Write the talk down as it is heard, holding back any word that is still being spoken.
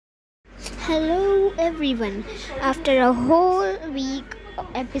Hello everyone. After a whole week,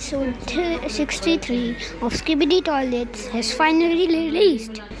 episode 63 of Skibidi Toilets has finally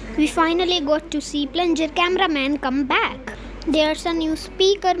released. We finally got to see Plunger Cameraman come back. There's a new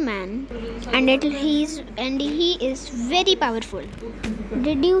speaker man and he is very powerful.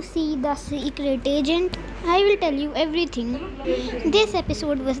 Did you see the secret agent? I will tell you everything. This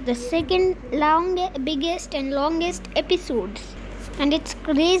episode was the second biggest and longest episodes. And it's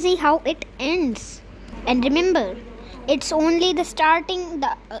crazy how it ends. And remember, it's only the starting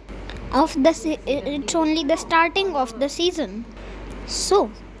of the season. So,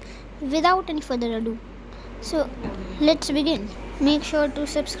 without any further ado, let's begin. Make sure to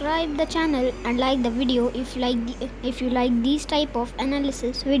subscribe the channel and like the video if you like these type of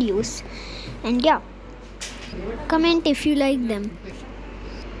analysis videos. And yeah, comment if you like them.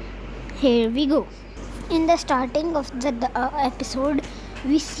 Here we go. In the starting of the episode,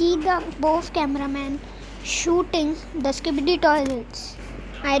 we see the both cameraman shooting the Skibidi toilets.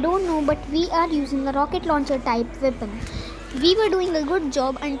 I don't know, but we are using a rocket launcher type weapon. We were doing a good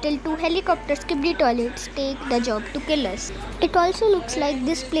job until two helicopter Skibidi toilets take the job to kill us. It also looks like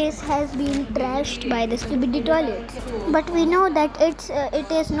this place has been trashed by the Skibidi toilets. But we know that it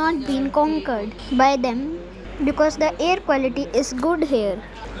has not been conquered by them because the air quality is good here.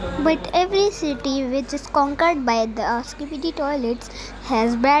 But every city which is conquered by the Skibidi toilets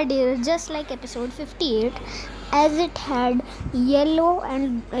has bad air, just like episode 58, as it had yellow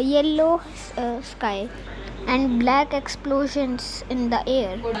sky and black explosions in the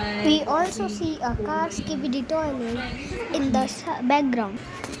air. We also see a car Skibidi toilet in the background,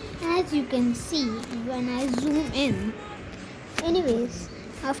 as you can see when I zoom in. Anyways,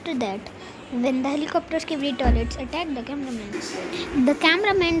 after that, when the helicopter Skibidi toilets attack the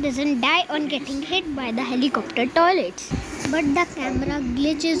cameraman doesn't die on getting hit by the helicopter toilets, but the camera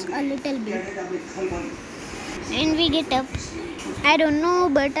glitches a little bit and we get up. I don't know,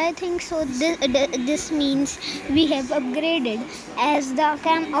 but I think so. This means we have upgraded, as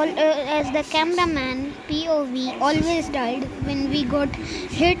the cameraman POV always died when we got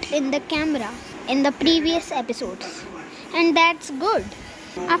hit in the camera in the previous episodes, and that's good.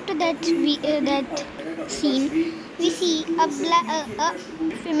 After that scene, we see a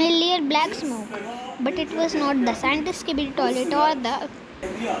familiar black smoke, but it was not the scientist Skibidi toilet or the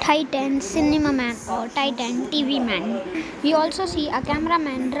Titan cinema man or Titan TV man. We also see a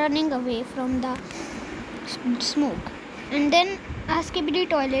cameraman running away from the smoke, and then a Skibidi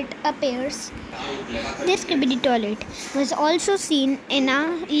toilet appears. This Skibidi toilet was also seen in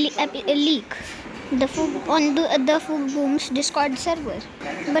a leak. The Boom's Discord server.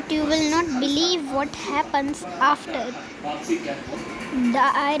 But you will not believe what happens after. The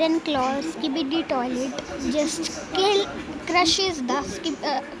Iron Claw Skibidi toilet just crushes the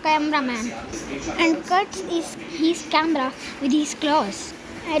cameraman and cuts his camera with his claws.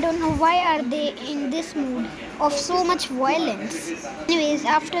 I don't know why are they in this mood of so much violence. Anyways,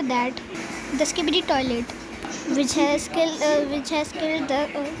 after that, the Skibidi toilet, which has killed the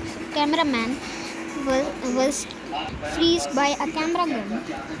cameraman, was freezed by a camera gun,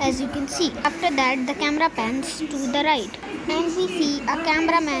 as you can see. After that, the camera pans to the right and we see a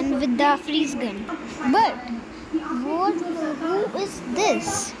cameraman with the freeze gun. But who is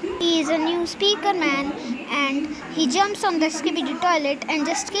this? He is a new speaker man and he jumps on the Skibidi toilet and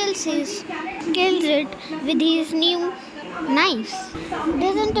just kills it with his new knives.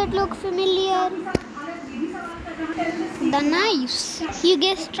 Doesn't it look familiar? The knives. You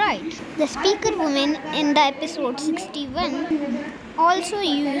guessed right. The speaker woman in the episode 61 also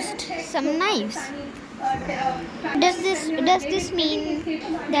used some knives. Does this mean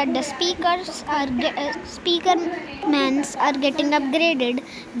that the speakermans are getting upgraded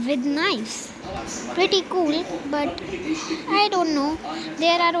with knives? Pretty cool, but I don't know.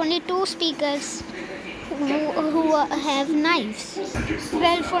 There are only two speakers who have knives.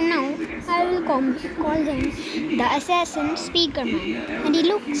 Well, for now, I will call him the assassin speaker man, and he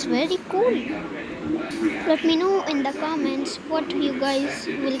looks very cool. Let me know in the comments what you guys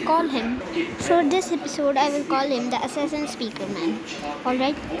will call him. For this episode, I will call him the assassin speaker man.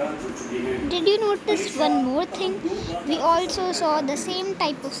 Alright? Did you notice one more thing? We also saw the same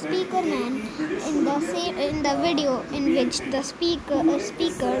type of speaker man in the video in which the speaker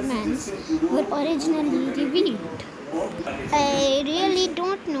mans were originally revealed. I really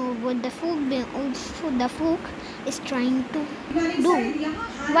don't know what the Fook is trying to do.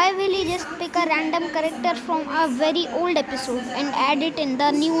 Why will he just pick a random character from a very old episode and add it in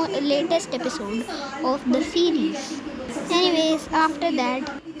the latest episode of the series? Anyways, after that,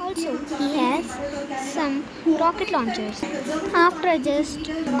 Also, he has some rocket launchers. After just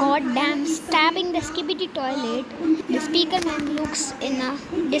goddamn stabbing the Skibidi toilet, the speaker man looks in a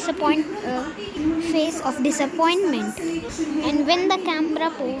face of disappointment. And when the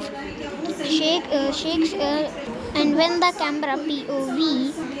camera shakes, and when the camera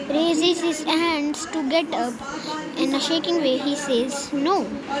POV raises his hands to get up in a shaking way, he says no.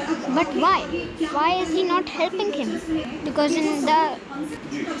 But why? Why is he not helping him? Because in the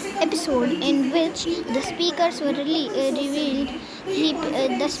episode in which the speakers were revealed,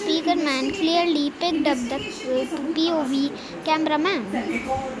 the speaker man clearly picked up the POV cameraman.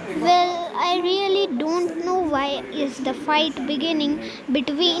 Well, I really don't know why is the fight beginning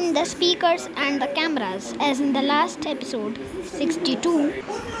between the speakers and the cameras, as in the last episode 62,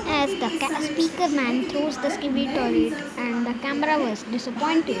 as the speaker man throws the skibidi toilet and the camera was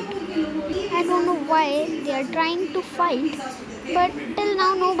disappointed. I don't know why they are trying to fight, but till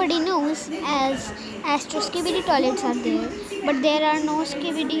now nobody knows, as Astro Skibidi toilets are there, but there are no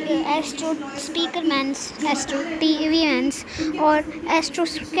Skibidi Astro speakermans, Astro TVmans, or Astro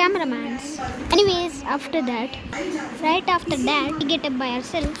cameramans. Anyways, right after that, we get up by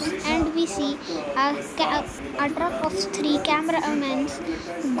ourselves and we see a truck of 3 cameramans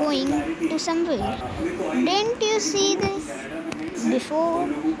going to somewhere. Didn't you see this? Before,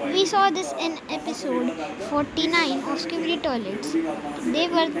 we saw this in episode 49 of Skibidi Toilets. They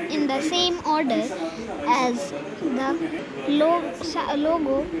were in the same order as the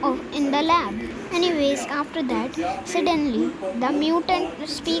logo in the lab. Anyways, after that, suddenly the mutant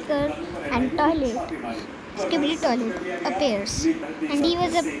speaker and Skibidi toilet appears, and he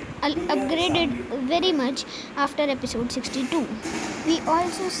was upgraded very much after episode 62. We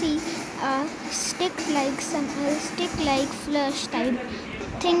also see a stick-like flush type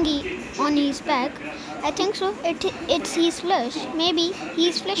thingy on his back. I think so. It's his flush. Maybe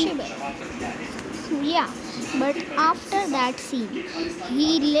he's flashable. Yeah. But after that scene,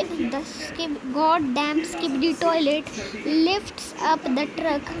 goddamn Skibidi toilet lifts up the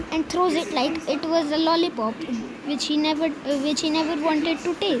truck and throws it like it was a lollipop, which he never wanted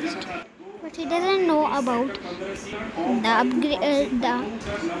to taste. But he doesn't know about the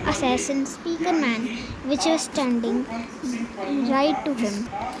assassin speaker man, which was standing right to him.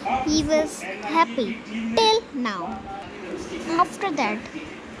 He was happy till now. After that,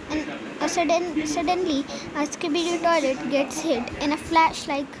 and suddenly a Skibidi toilet gets hit in a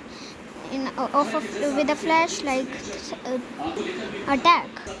flashlight with a flashlight attack,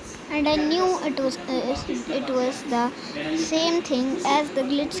 and I knew it was the same thing as the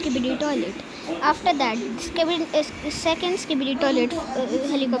glitch Skibidi toilet. After that, second Skibidi toilet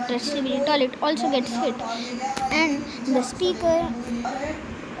helicopter Skibidi toilet also gets hit, and the speaker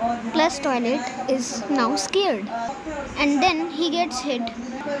plus toilet is now scared, and then he gets hit.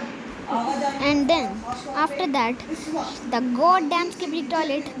 And then, after that, the goddamn Skibidi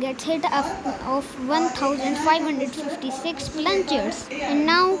toilet gets hit of 1556 plungers. And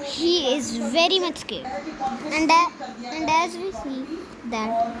now he is very much scared. And as we see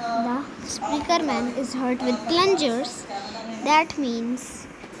that the speaker man is hurt with plungers, that means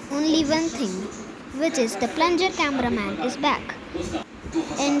only one thing, which is the plunger cameraman is back.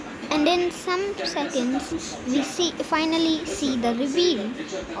 And in some seconds, we finally see the reveal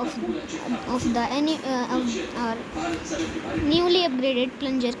of our newly upgraded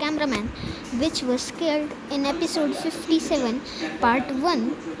plunger cameraman, which was killed in episode 57, part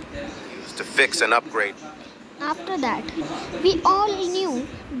 1. To fix and upgrade. After that, we all knew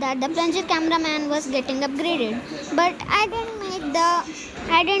that the plunger cameraman was getting upgraded, but I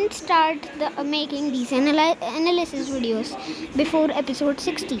didn't start making these analysis videos before episode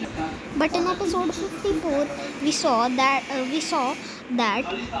 60. But in episode 54, we saw that the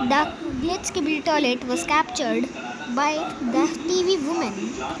glitch Skibidi toilet was captured by the TV woman,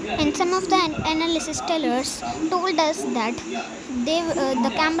 and some of the analysis tellers told us that the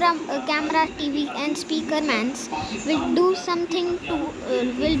camera, TV, and speaker mans will do something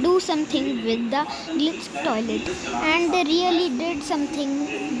with the glitch toilet, and they really did something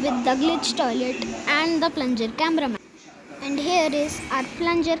with the glitch toilet and the plunger cameraman. And here is our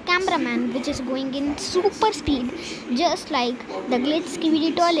plunger cameraman, which is going in super speed, just like the glitch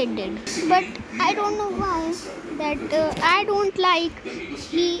Skibidi toilet did. But I don't know why I don't like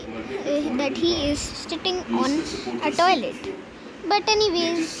that he is sitting on a toilet. But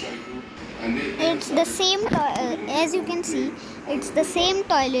anyways, it's the same as you can see. It's the same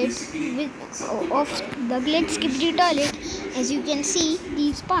toilet of the glitch Skibidi toilet. As you can see,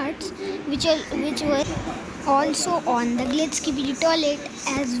 these parts which were also on the glitch Skibidi toilet,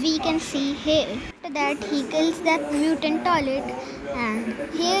 as we can see here. After that, he kills that mutant toilet And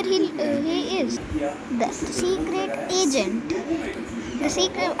here he is, the secret agent.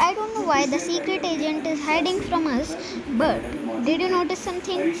 I don't know why the secret agent is hiding from us, but did you notice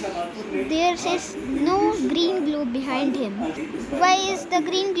something? There is no green glow behind him. Why is the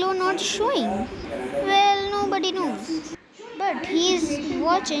green glow not showing? Well, nobody knows. But he is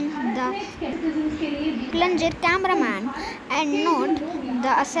watching the plunger cameraman and not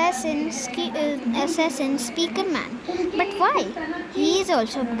the assassin speaker man. But why? He is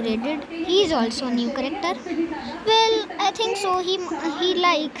also upgraded. He is also a new character. Well, I think so. He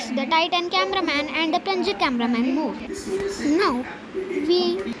likes the Titan cameraman and the plunger cameraman more. Now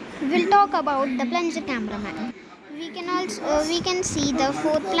we will talk about the plunger cameraman. We can see the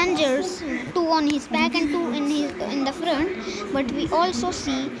 4 plungers, 2 on his back and 2 in the front. But we also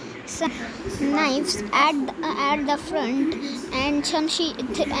see some knives at the front and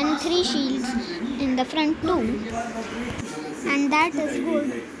and 3 shields in the front too. And that is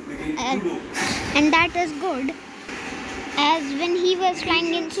good. And that is good, as when he was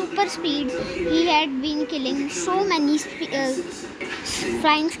flying in super speed, he had been killing so many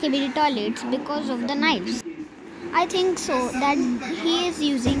flying skibidi toilets because of the knives. I think so that he is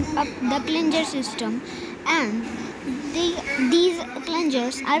using the plunger system, and these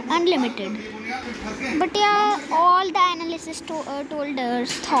plungers are unlimited. But yeah, all the analysts told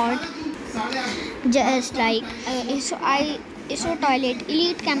us thought just like ISO Toilet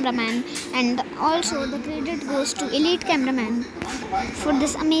Elite Cameraman, and also the credit goes to Elite Cameraman for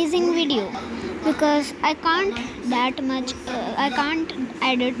this amazing video, because I can't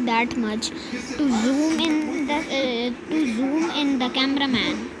edit that much to zoom in the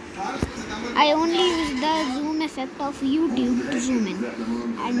cameraman. I only use the zoom effect of YouTube to zoom in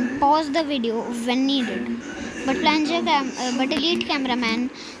and pause the video when needed. But Elite Cameraman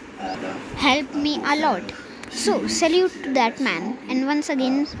helped me a lot. So salute to that man. And once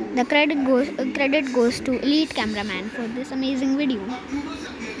again, the credit goes to Elite Cameraman for this amazing video.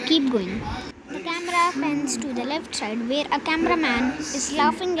 Keep going. The camera pans to the left side, where a cameraman is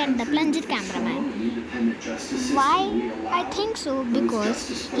laughing at the plunger cameraman. Why? I think so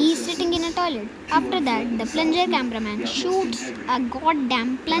because he is sitting in a toilet. After that, the plunger cameraman shoots a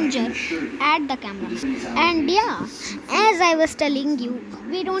goddamn plunger at the cameraman. And yeah, as I was telling you,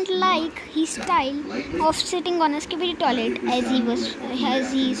 we don't like his style of sitting on a skibidi toilet, as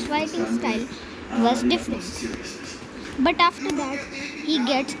his fighting style was different. But after that, he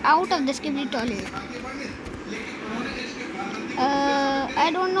gets out of the skibidi toilet. I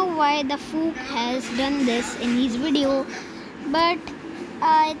don't know why the Fook has done this in his video, but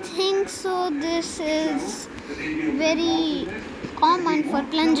I think so this is very common for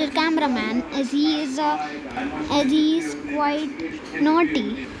plunger cameraman, as he is quite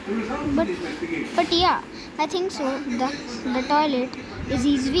naughty. But yeah, I think so the toilet is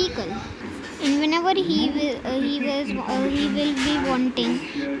his vehicle. And whenever he will be wanting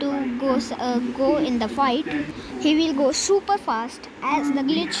to go in the fight, he will go super fast, as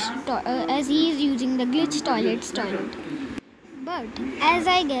he is using the glitch toilet. But as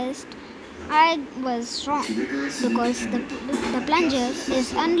I guessed, I was wrong, because the plunger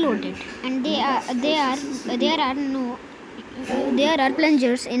is unloaded, and there are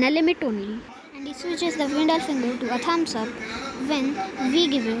plungers in a limit only. And he switches the middle finger to a thumbs up when we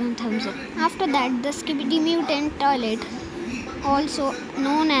give him a thumbs up. After that, the Skibidi mutant toilet, also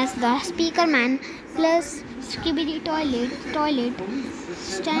known as the speaker man plus Skibidi toilet,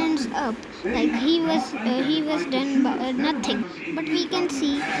 stands up like he was done by nothing. But we can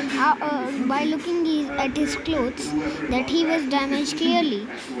see by looking at his clothes that he was damaged clearly.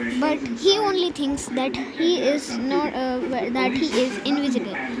 But he only thinks that he is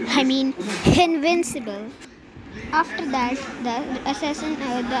invisible. I mean, invincible. After that,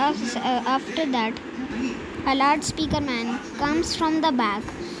 a large speaker man comes from the back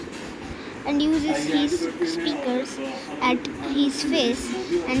and uses his speakers at his face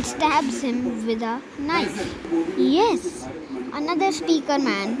and stabs him with a knife. Yes, another speaker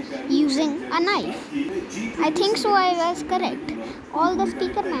man using a knife. I think so I was correct. All the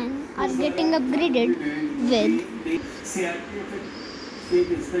speaker men are getting upgraded with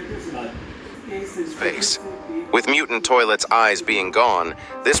Face. With Mutant Toilet's eyes being gone,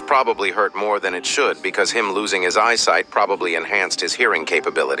 this probably hurt more than it should, because him losing his eyesight probably enhanced his hearing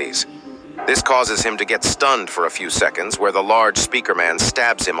capabilities. This causes him to get stunned for a few seconds, where the large speaker man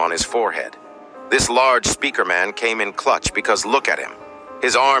stabs him on his forehead. This large speaker man came in clutch, because look at him.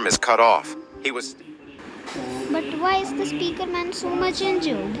 His arm is cut off. He was... But why is the speaker man so much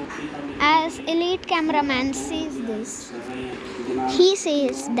injured? As elite cameraman says this, he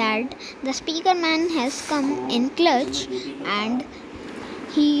says that the speaker man has come in clutch and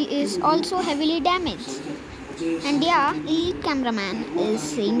he is also heavily damaged. And yeah, elite cameraman is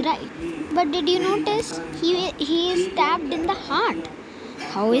saying right. But did you notice he is stabbed in the heart?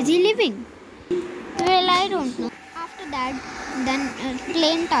 How is he living? Well, I don't know. After that, then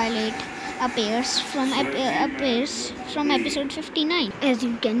plain toilet appears from episode 59, as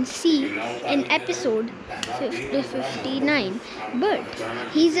you can see in episode 59. But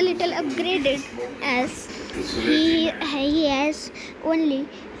he's a little upgraded, as he has only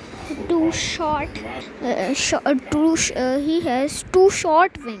he has two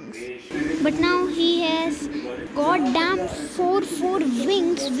short wings, but now he has goddamn four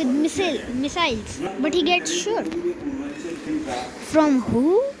wings with missiles. But he gets shot from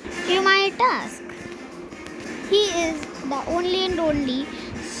who, you might ask? He is the only and only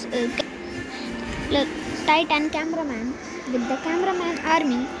Titan cameraman with the cameraman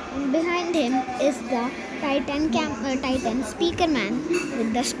army, and behind him is the Titan speaker man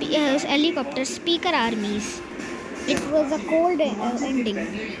with the helicopter speaker armies. It was a cold ending,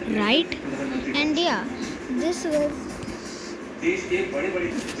 right? And yeah, this was.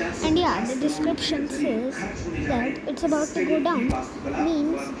 And yeah, the description says that it's about to go down.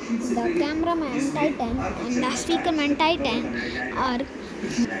 Means the cameraman Titan and the speaker man Titan are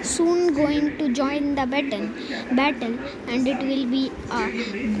soon going to join the battle, and it will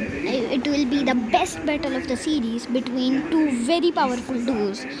be the best battle of the series between two very powerful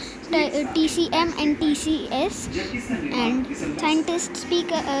duos, TCM and TCS, and scientist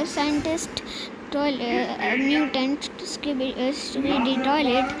mutant Skibidi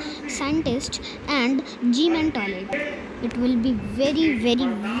toilet scientist and G-Man toilet. It will be very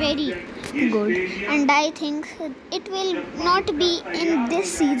good, and I think it will not be in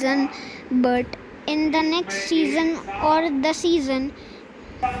this season, but in the next season, or the season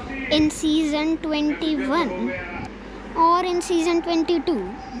in season 21 or in season 22.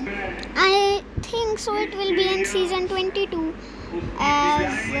 I think so it will be in season 22,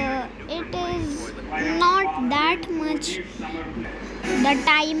 as it is not that much the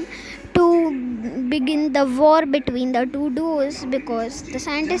time to begin the war between the two duos, because the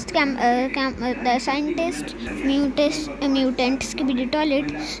scientist mutant Skibidi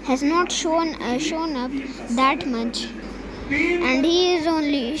toilet has not shown up that much, and he is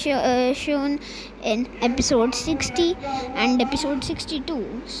only shown in episode 60 and episode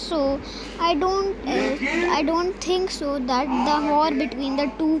 62. So I don't think so that the war between the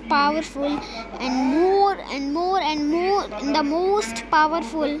two powerful and more the most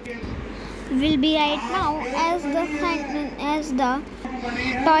powerful will be right now, as the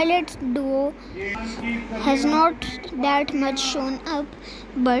toilet duo has not that much shown up,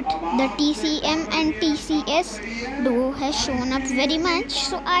 but the TCM and TCS duo has shown up very much.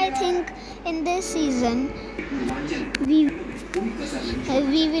 So I think in this season we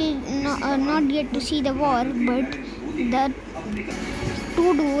will not get to see the war, but the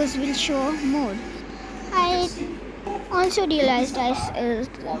two duos will show more. I also realized I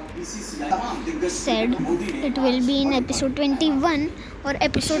said it will be in episode 21 or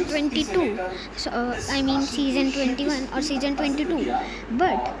episode 22. So I mean season 21 or season 22.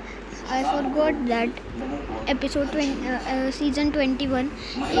 But I forgot that season 21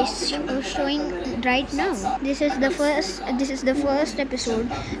 is showing right now. This is the first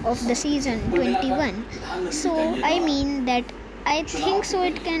episode of the season 21. So I mean that I think so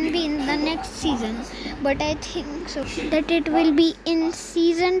it can be in the next season, but I think so that it will be in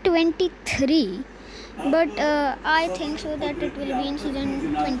season 23. But I think so that it will be in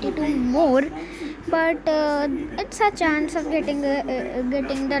season 22 more. But it's a chance of getting the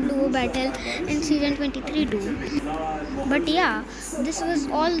duo battle in season 23 too. But yeah, this was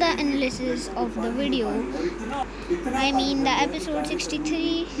all the analysis of the video. I mean the episode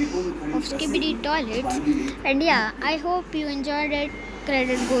 63 of Skibidi Toilets. And yeah, I hope you enjoyed it.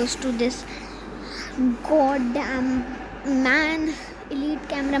 Credit goes to this goddamn man, elite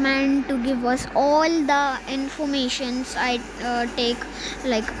cameraman, to give us all the informations I take,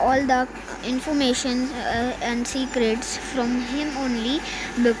 like all the information and secrets from him only,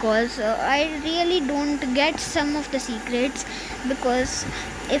 because I really don't get some of the secrets, because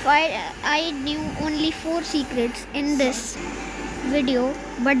if I knew only 4 secrets in this video,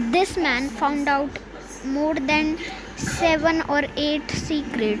 but this man found out more than 7 or 8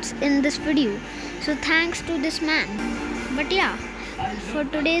 secrets in this video. So thanks to this man. But yeah, for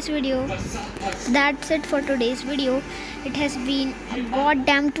today's video, that's it for today's video. It has been a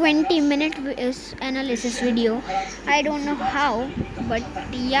goddamn 20-minute analysis video. I don't know how, but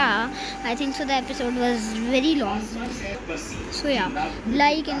yeah, I think so. The episode was very long. So yeah,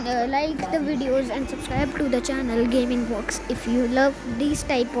 like the videos and subscribe to the channel Gaming Box if you love these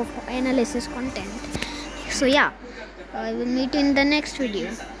type of analysis content. So yeah, I will meet you in the next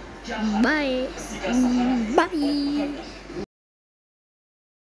video. Bye. Bye.